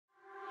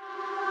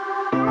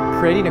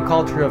Creating a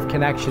culture of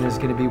connection is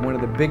going to be one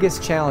of the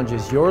biggest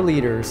challenges your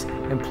leaders,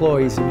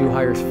 employees, and new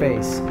hires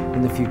face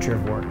in the future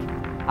of work.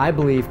 I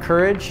believe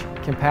courage,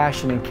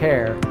 compassion, and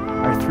care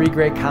are three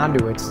great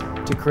conduits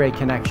to create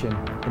connection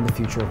in the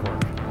future of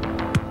work.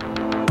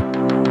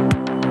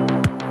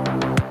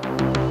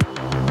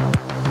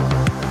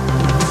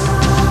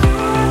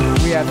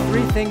 We have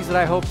three things that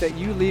I hope that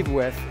you leave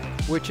with,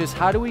 which is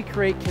how do we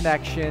create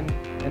connection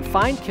and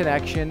find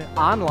connection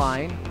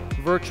online,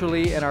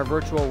 virtually in our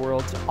virtual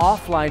worlds,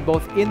 offline,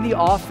 both in the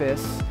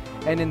office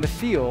and in the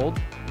field,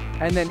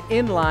 and then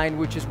inline,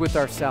 which is with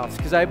ourselves.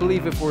 Because I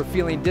believe if we're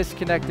feeling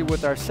disconnected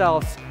with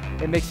ourselves,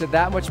 it makes it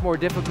that much more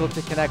difficult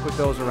to connect with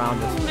those around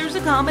us. There's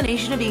a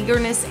combination of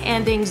eagerness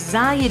and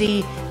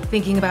anxiety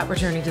thinking about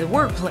returning to the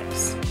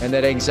workplace. And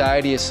that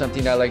anxiety is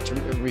something I like to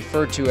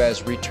refer to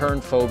as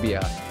return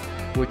phobia,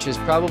 which is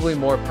probably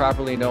more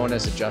properly known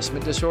as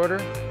adjustment disorder.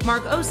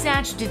 Mark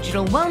Osach,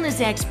 digital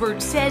wellness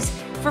expert, says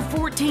for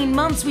 14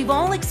 months we've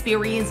all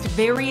experienced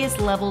various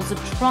levels of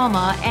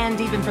trauma,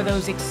 and even for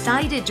those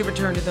excited to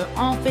return to the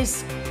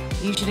office,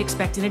 you should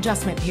expect an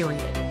adjustment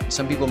period.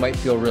 Some people might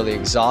feel really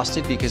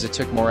exhausted because it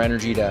took more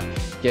energy to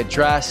get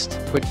dressed,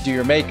 do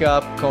your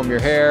makeup, comb your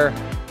hair,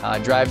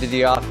 drive to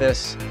the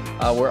office,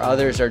 where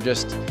others are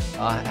just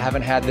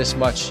haven't had this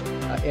much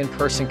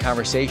in-person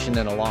conversation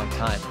in a long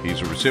time.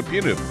 He's a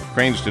recipient of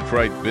Crain's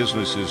Detroit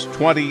Businesses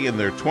 20 in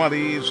their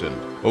 20s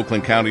and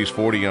Oakland County's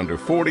 40 Under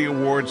 40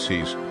 awards.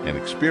 He's an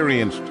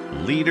experienced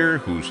leader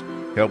who's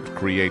helped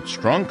create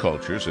strong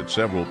cultures at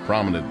several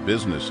prominent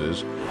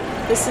businesses.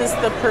 This is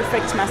the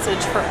perfect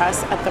message for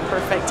us at the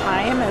perfect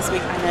time as we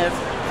kind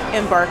of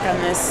embark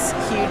on this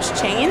huge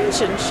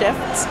change and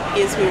shift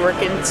as we work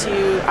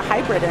into a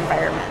hybrid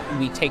environment.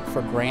 We take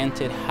for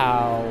granted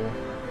how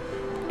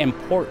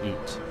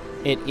important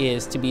it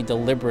is to be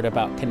deliberate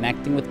about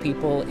connecting with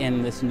people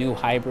in this new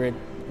hybrid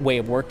way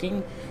of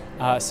working.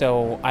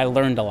 So I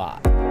learned a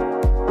lot.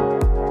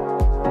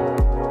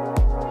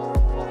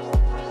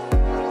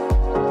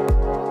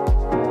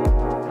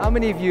 How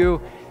many of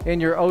you in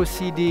your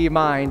OCD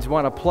minds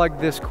want to plug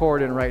this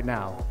cord in right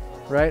now?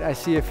 Right? I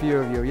see a few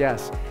of you,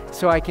 yes.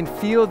 So I can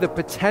feel the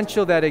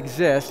potential that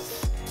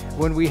exists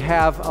when we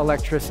have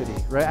electricity,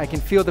 right? I can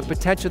feel the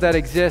potential that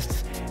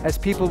exists as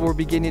people were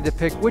beginning to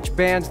pick which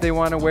bands they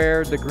want to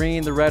wear, the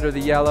green, the red, or the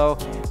yellow,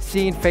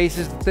 seeing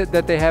faces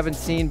that they haven't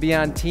seen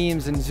beyond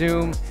Teams and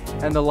Zoom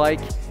and the like.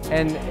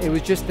 And it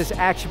was just this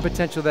action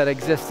potential that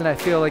exists. And I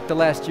feel like the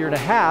last year and a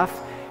half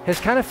has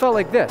kind of felt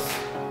like this,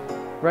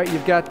 right?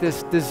 You've got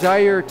this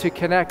desire to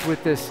connect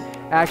with this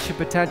action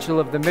potential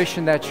of the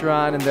mission that you're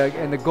on and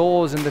the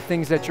goals and the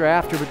things that you're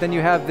after, but then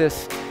you have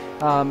this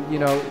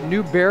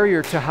new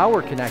barrier to how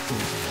we're connecting.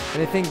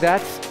 And I think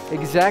that's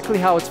exactly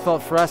how it's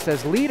felt for us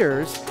as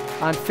leaders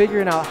on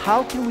figuring out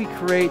how can we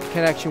create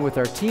connection with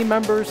our team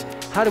members,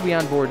 how do we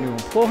onboard new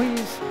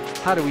employees,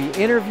 how do we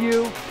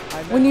interview.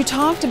 When you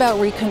talked about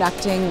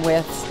reconnecting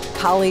with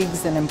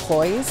colleagues and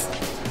employees,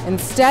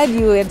 instead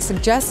you had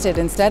suggested,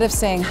 instead of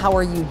saying how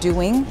are you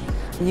doing,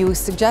 you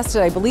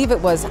suggested, I believe it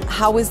was,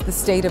 how is the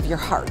state of your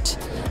heart?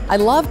 I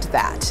loved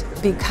that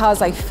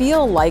because I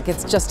feel like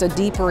it's just a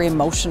deeper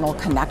emotional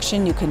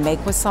connection you can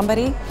make with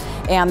somebody,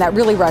 and that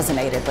really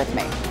resonated with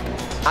me.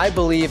 I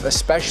believe,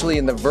 especially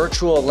in the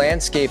virtual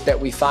landscape that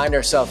we find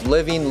ourselves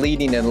living,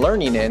 leading, and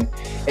learning in,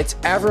 it's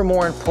ever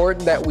more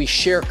important that we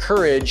share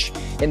courage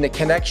in the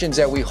connections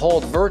that we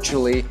hold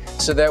virtually,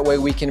 so that way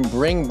we can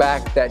bring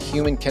back that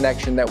human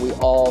connection that we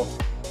all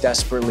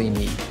desperately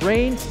need.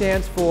 RAIN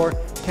stands for,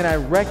 can I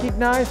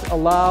recognize,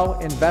 allow,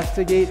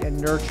 investigate, and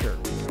nurture?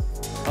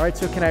 All right,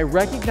 so can I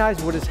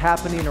recognize what is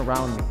happening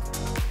around me?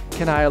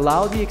 Can I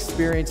allow the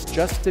experience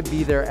just to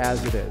be there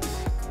as it is?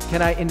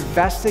 Can I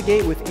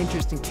investigate with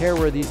interest and care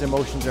where these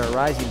emotions are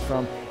arising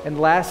from?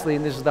 And lastly,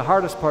 and this is the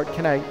hardest part,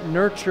 can I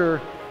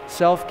nurture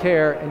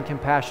self-care and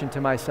compassion to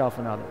myself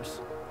and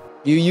others?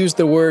 You used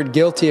the word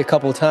guilty a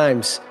couple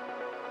times,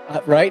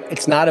 right?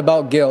 It's not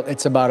about guilt,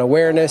 it's about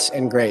awareness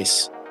and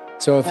grace.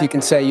 So if you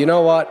can say, you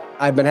know what,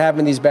 I've been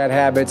having these bad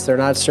habits, they're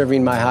not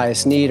serving my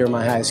highest need or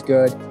my highest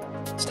good.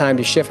 It's time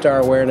to shift our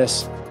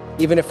awareness.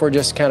 Even if we're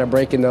just kind of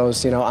breaking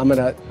those, I'm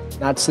gonna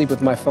not sleep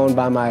with my phone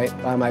by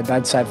my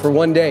bedside for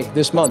one day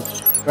this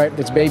month, right?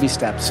 It's baby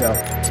steps, so.